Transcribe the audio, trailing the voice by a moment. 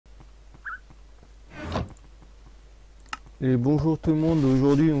Et bonjour tout le monde,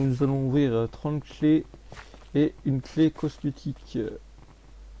 aujourd'hui nous allons ouvrir 30 clés et une clé cosmétique.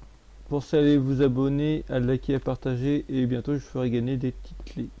 Pensez à aller vous abonner, à liker, à partager et bientôt je ferai gagner des petites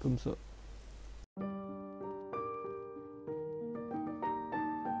clés comme ça.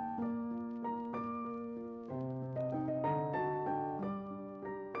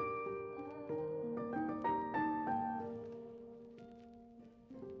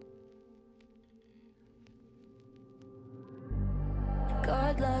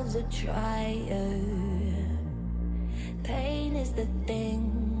 God loves a trier. Pain is the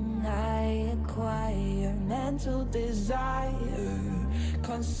thing I acquire. Mental desire.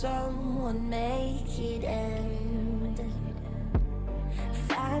 Can someone make it end?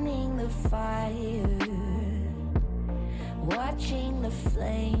 Fanning the fire. Watching the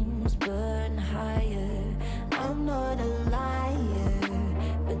flames burn higher. I'm not a liar,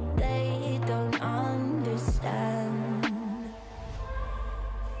 but they don't understand.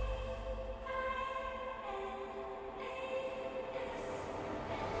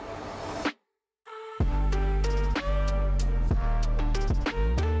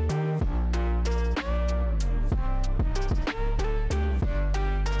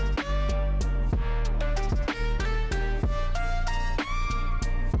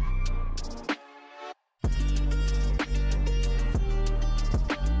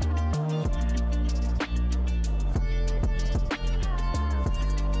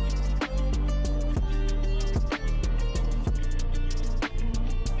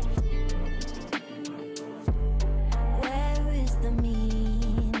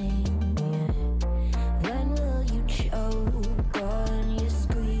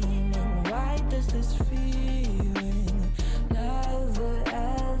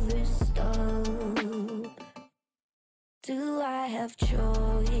 Do I have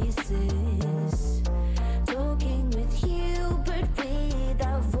choices? Talking with you, but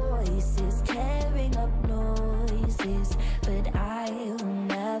without voices, tearing up noises, but I'll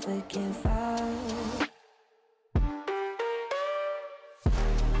never give up.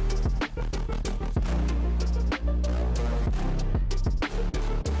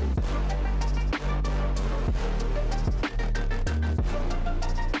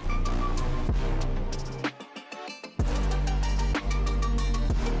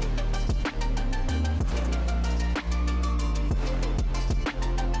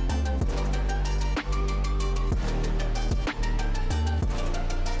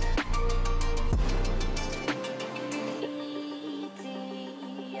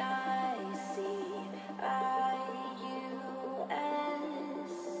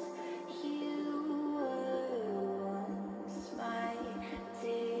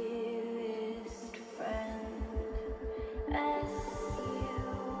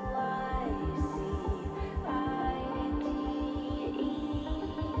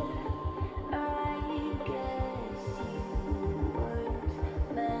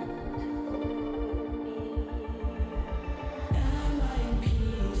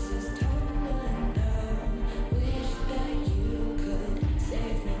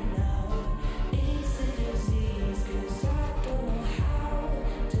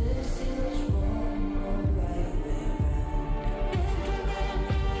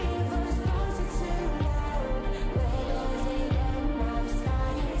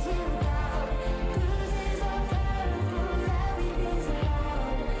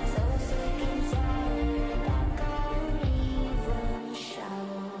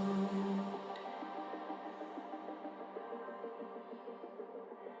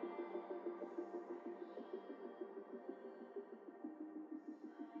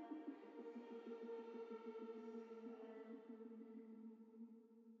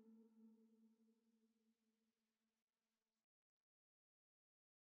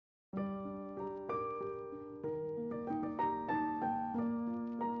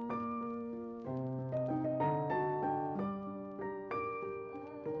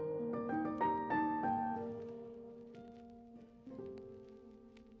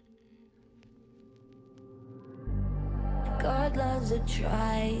 God loves a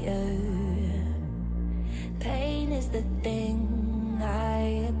trier. Pain is the thing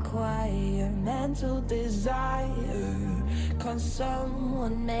I acquire. Mental desire. Can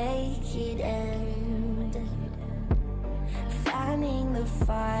someone make it end? Fanning the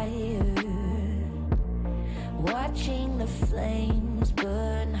fire. Watching the flames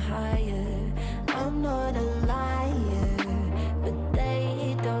burn higher. I'm not a liar, but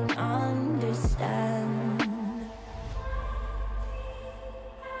they don't understand.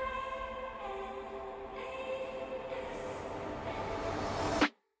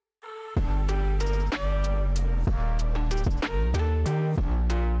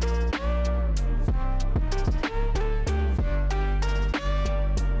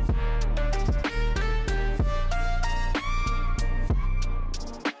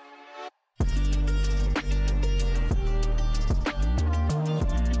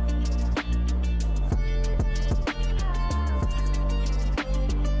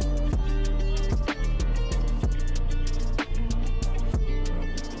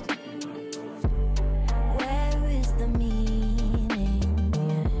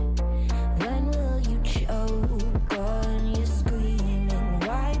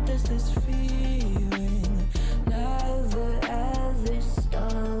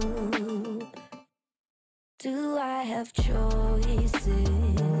 Do I have choices?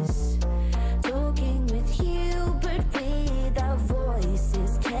 Talking with you, but without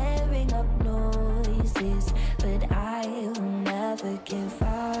voices, tearing up noises, but I'll never give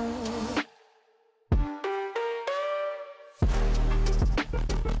up.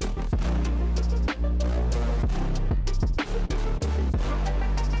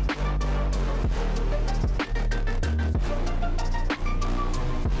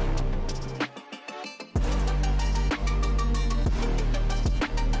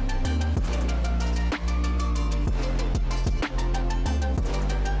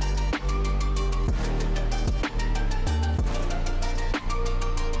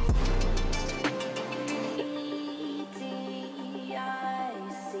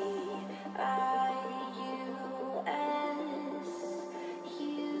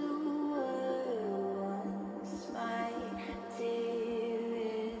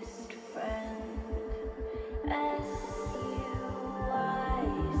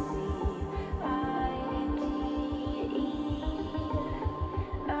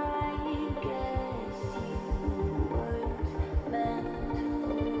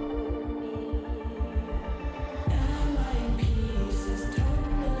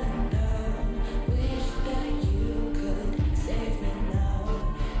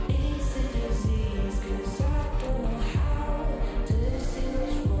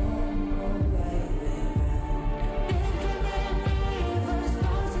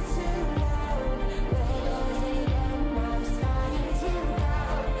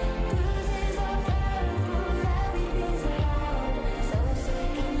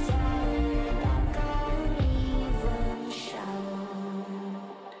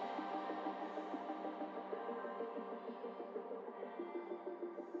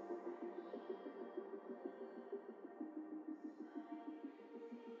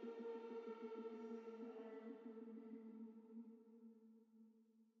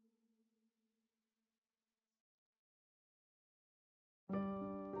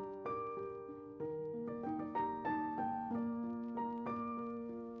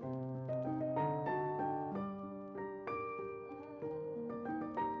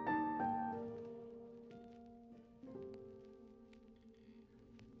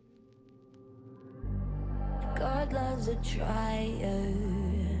 God loves a trier.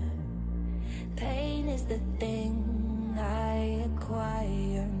 Pain is the thing I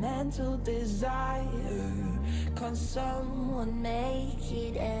acquire. Mental desire. Can someone make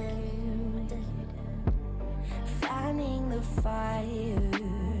it end? Fanning the fire.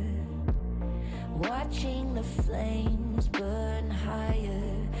 Watching the flames burn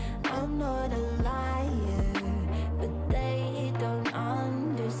higher. I'm not a liar, but they don't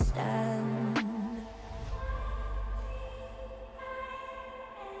understand.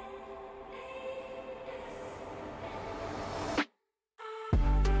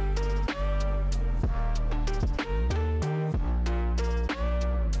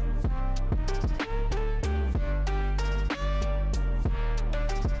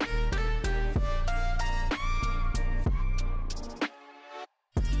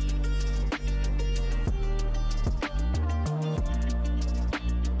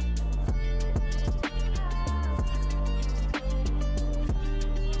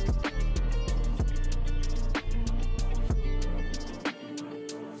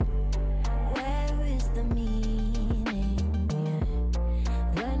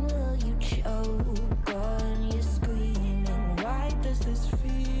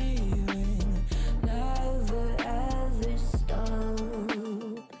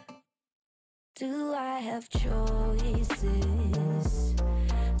 Do I have choices?